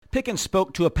Pickens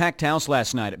spoke to a packed house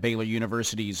last night at Baylor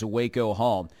University's Waco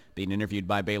Hall, being interviewed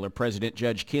by Baylor President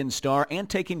Judge Ken Starr and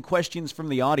taking questions from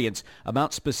the audience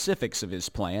about specifics of his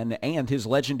plan and his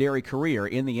legendary career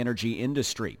in the energy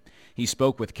industry. He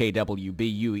spoke with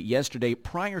KWBU yesterday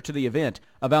prior to the event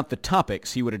about the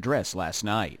topics he would address last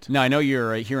night. Now, I know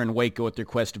you're here in Waco at the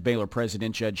request of Baylor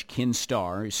President Judge Ken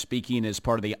Starr, speaking as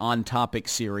part of the On Topic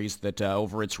series that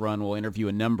over its run will interview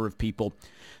a number of people.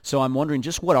 So I'm wondering,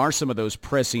 just what are some of those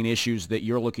pressing issues that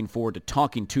you're looking forward to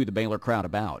talking to the Baylor crowd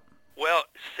about? Well,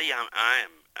 see, I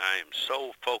am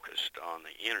so focused on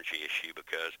the energy issue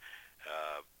because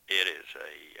it is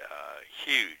a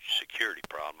huge security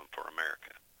problem for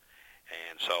America.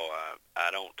 And so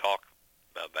I don't talk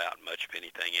about much of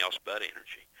anything else but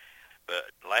energy.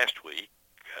 But last week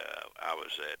I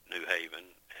was at New Haven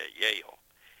at Yale,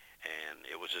 and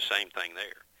it was the same thing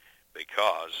there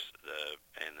because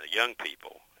the young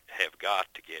people have got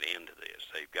to get into this.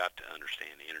 They've got to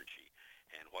understand energy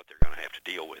and what they're going to have to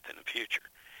deal with in the future.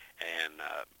 And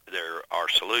there are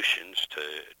solutions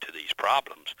to these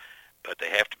problems, but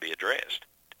they have to be addressed.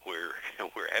 We're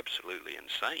absolutely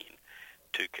insane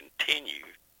to continue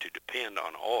to depend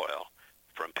on oil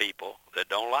from people that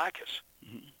don't like us.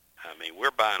 Mm-hmm. I mean,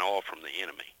 we're buying oil from the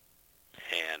enemy,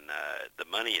 and the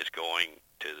money is going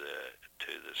to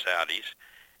the Saudis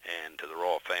and to the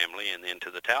royal family and then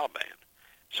to the Taliban.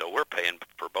 So we're paying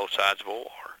for both sides of a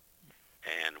war,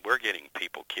 and we're getting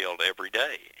people killed every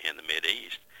day in the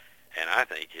Mideast. And I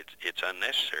think it's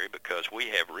unnecessary because we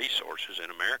have resources in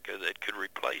America that could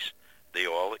replace the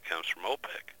oil that comes from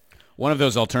OPEC. One of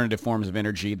those alternative forms of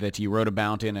energy that you wrote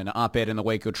about in an op-ed in the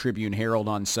Waco Tribune-Herald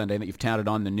on Sunday that you've touted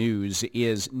on the news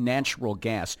is natural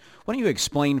gas. Why don't you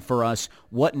explain for us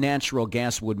what natural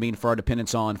gas would mean for our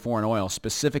dependence on foreign oil,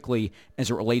 specifically as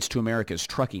it relates to America's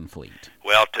trucking fleet?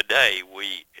 Well, today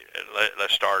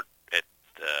let's start at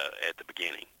the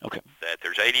beginning. Okay. That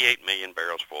there's 88 million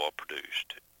barrels of oil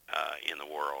produced in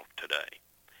the world today,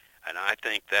 and I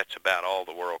think that's about all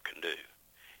the world can do.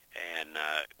 And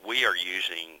we are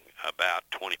using about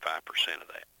 25% of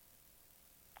that,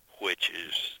 which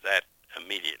is, that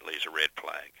immediately is a red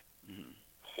flag. Mm-hmm.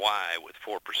 Why, with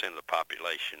 4% of the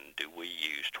population, do we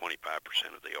use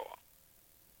 25% of the oil?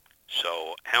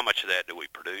 So how much of that do we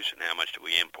produce and how much do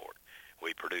we import?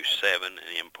 We produce 7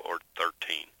 and import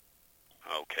 13.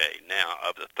 Okay, now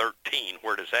of the 13,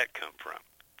 where does that come from?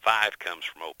 5 comes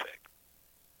from OPEC.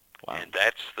 Wow. And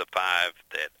that's the 5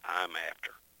 that I'm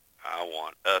after. I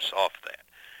want us off that.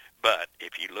 But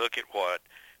if you look at what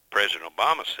President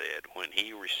Obama said when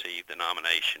he received the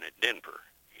nomination at Denver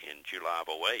in July of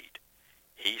 2008,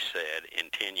 he said in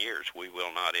 10 years we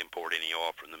will not import any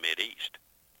oil from the Mideast.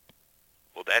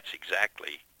 Well, that's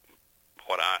exactly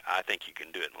what I think you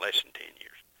can do it in less than 10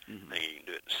 years. Mm-hmm. I think you can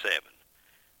do it in 7.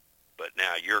 But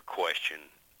now your question,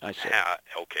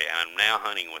 okay, I'm now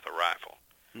hunting with a rifle.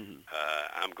 Mm-hmm.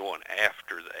 I'm going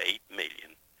after the 8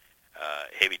 million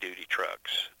heavy-duty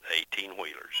trucks, the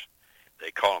 18-wheelers. They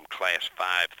call them Class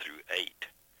 5 through 8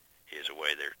 is the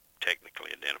way they're technically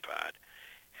identified.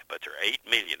 But there are 8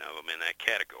 million of them in that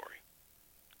category.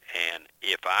 And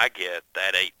if I get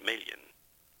that 8 million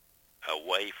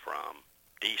away from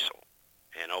diesel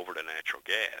and over to natural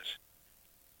gas,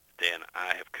 then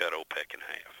I have cut OPEC in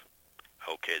half.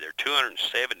 Okay, there are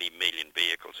 270 million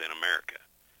vehicles in America.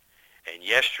 And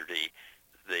yesterday,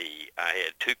 I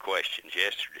had 2 questions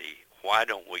yesterday. Why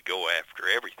don't we go after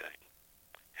everything?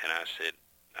 And I said,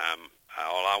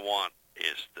 all I want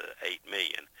is the 8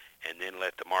 million, and then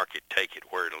let the market take it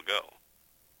where it'll go.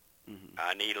 Mm-hmm.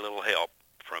 I need a little help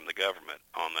from the government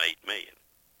on the 8 million.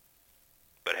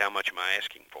 But how much am I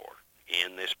asking for?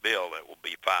 In this bill that will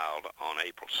be filed on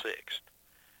April 6th,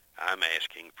 I'm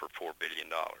asking for $4 billion.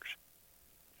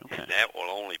 Okay. And that will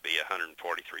only be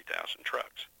 143,000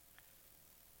 trucks.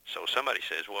 So somebody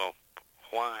says, well,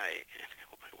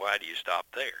 why do you stop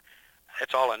there?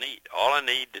 That's all I need. All I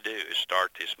need to do is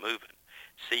start this moving.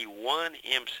 See, 1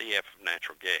 MCF of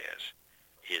natural gas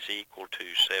is equal to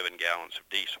 7 gallons of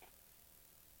diesel.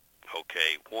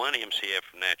 Okay, 1 MCF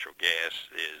of natural gas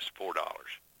is $4,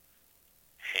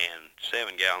 and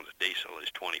 7 gallons of diesel is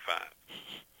 $25.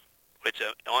 It's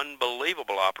an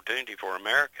unbelievable opportunity for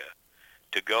America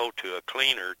to go to a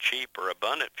cleaner, cheaper,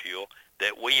 abundant fuel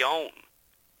that we own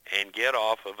and get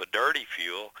off of a dirty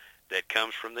fuel that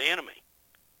comes from the enemy.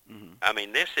 Mm-hmm. I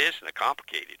mean, this isn't a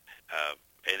complicated,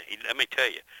 and let me tell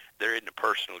you, there isn't a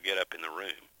person who'll get up in the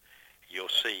room.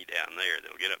 You'll see down there,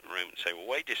 they'll get up in the room and say, well,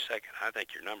 wait just a second, I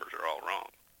think your numbers are all wrong.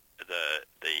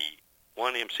 The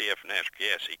 1 MCF of natural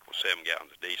gas equals 7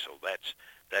 gallons of diesel. That's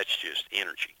just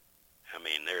energy. I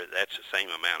mean, that's the same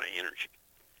amount of energy.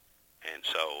 And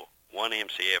so 1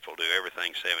 MCF will do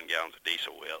everything 7 gallons of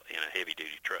diesel will in a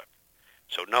heavy-duty truck.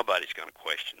 So nobody's going to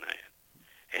question that.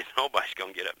 And nobody's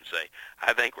going to get up and say,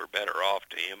 I think we're better off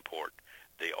to import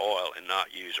the oil and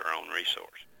not use our own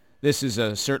resource. This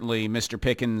is certainly, Mr.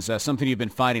 Pickens, something you've been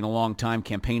fighting a long time,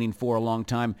 campaigning for a long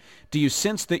time. Do you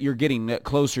sense that you're getting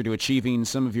closer to achieving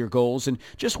some of your goals? And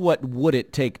just what would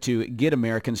it take to get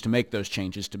Americans to make those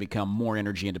changes to become more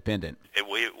energy independent?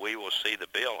 We will see the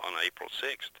bill on April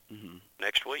 6th,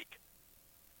 next week.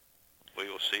 We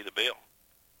will see the bill.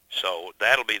 So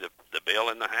that'll be the bill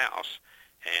in the House,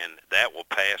 and that will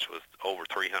pass with over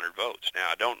 300 votes. Now,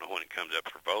 I don't know when it comes up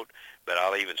for vote, but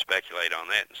I'll even speculate on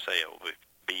that and say it will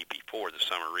be before the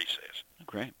summer recess.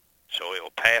 Great. So it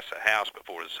will pass the House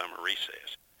before the summer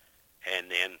recess,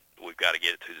 and then we've got to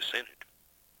get it through the Senate.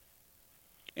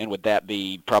 And would that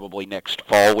be probably next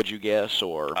fall, would you guess,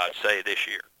 or? I'd say this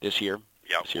year. This year?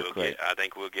 Yeah, this year, I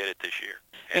think we'll get it this year.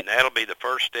 And that'll be the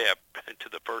first step to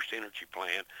the first energy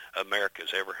plan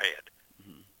America's ever had.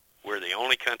 Mm-hmm. We're the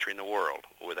only country in the world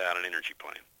without an energy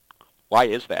plan. Why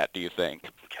is that, do you think?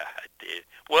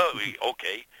 Well,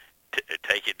 okay,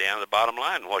 take it down to the bottom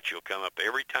line. What you'll come up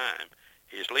every time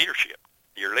is leadership.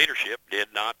 Your leadership did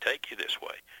not take you this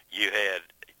way. You had,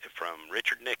 from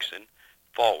Richard Nixon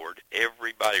forward,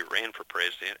 everybody ran for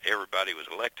president, everybody was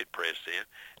elected president,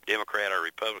 Democrat or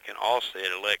Republican, all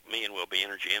said, elect me and we'll be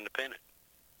energy independent.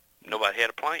 Nobody had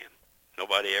a plan.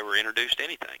 Nobody ever introduced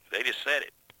anything. They just said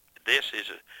it. This is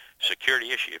a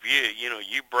security issue. If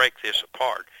you break this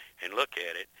apart and look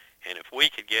at it, and if we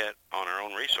could get on our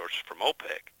own resources from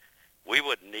OPEC, we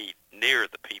wouldn't need near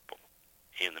the people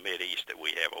in the Mideast that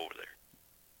we have over there.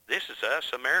 This is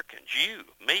us Americans, you,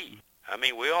 me. I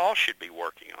mean, we all should be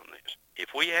working on this. If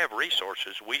we have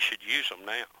resources, we should use them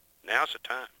now. Now's the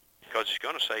time, because it's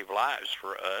going to save lives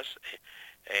for us.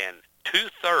 And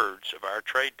 2/3 of our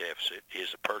trade deficit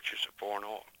is the purchase of foreign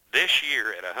oil. This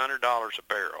year, at $100 a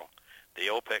barrel, the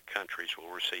OPEC countries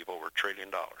will receive over $1 trillion.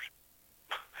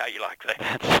 How you like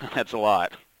that? That's a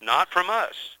lot. Not from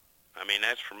us. I mean,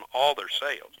 that's from all their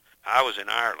sales. I was in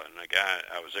Ireland.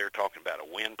 I was there talking about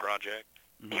a wind project,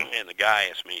 and the guy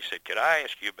asked me, he said, could I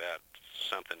ask you about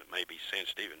something that may be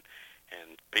sensitive,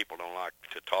 and people don't like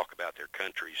to talk about their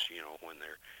countries, when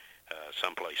they're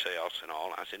someplace else and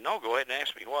all. I said, no, go ahead and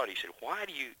ask me what. He said, why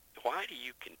do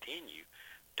you continue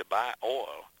to buy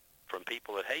oil from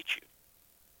people that hate you?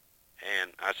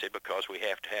 And I said, because we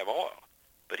have to have oil.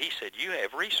 But he said, you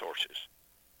have resources.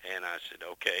 And I said,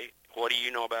 okay, what do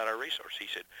you know about our resources? He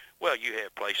said, well, you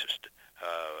have places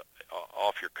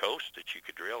off your coast that you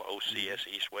could drill, OCS,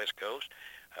 East West Coast,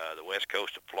 the west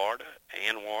coast of Florida,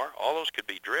 ANWR, all those could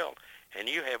be drilled. And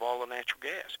you have all the natural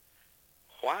gas.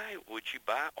 Why would you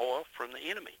buy oil from the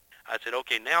enemy? I said,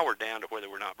 okay, now we're down to whether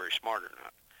we're not very smart or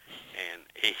not. And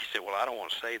he said, well, I don't want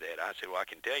to say that. I said, well, I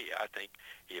can tell you, I think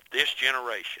if this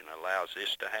generation allows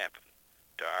this to happen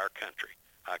to our country,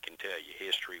 I can tell you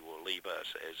history will leave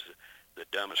us as the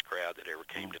dumbest crowd that ever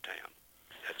came to town.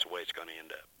 That's the way it's going to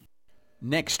end up.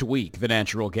 Next week, the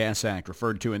Natural Gas Act,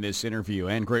 referred to in this interview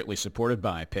and greatly supported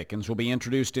by Pickens, will be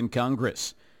introduced in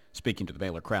Congress. Speaking to the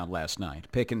Baylor crowd last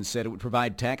night, Pickens said it would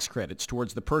provide tax credits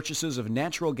towards the purchases of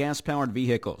natural gas-powered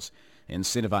vehicles,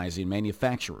 incentivizing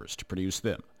manufacturers to produce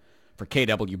them. For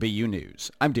KWBU News,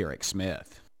 I'm Derek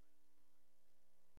Smith.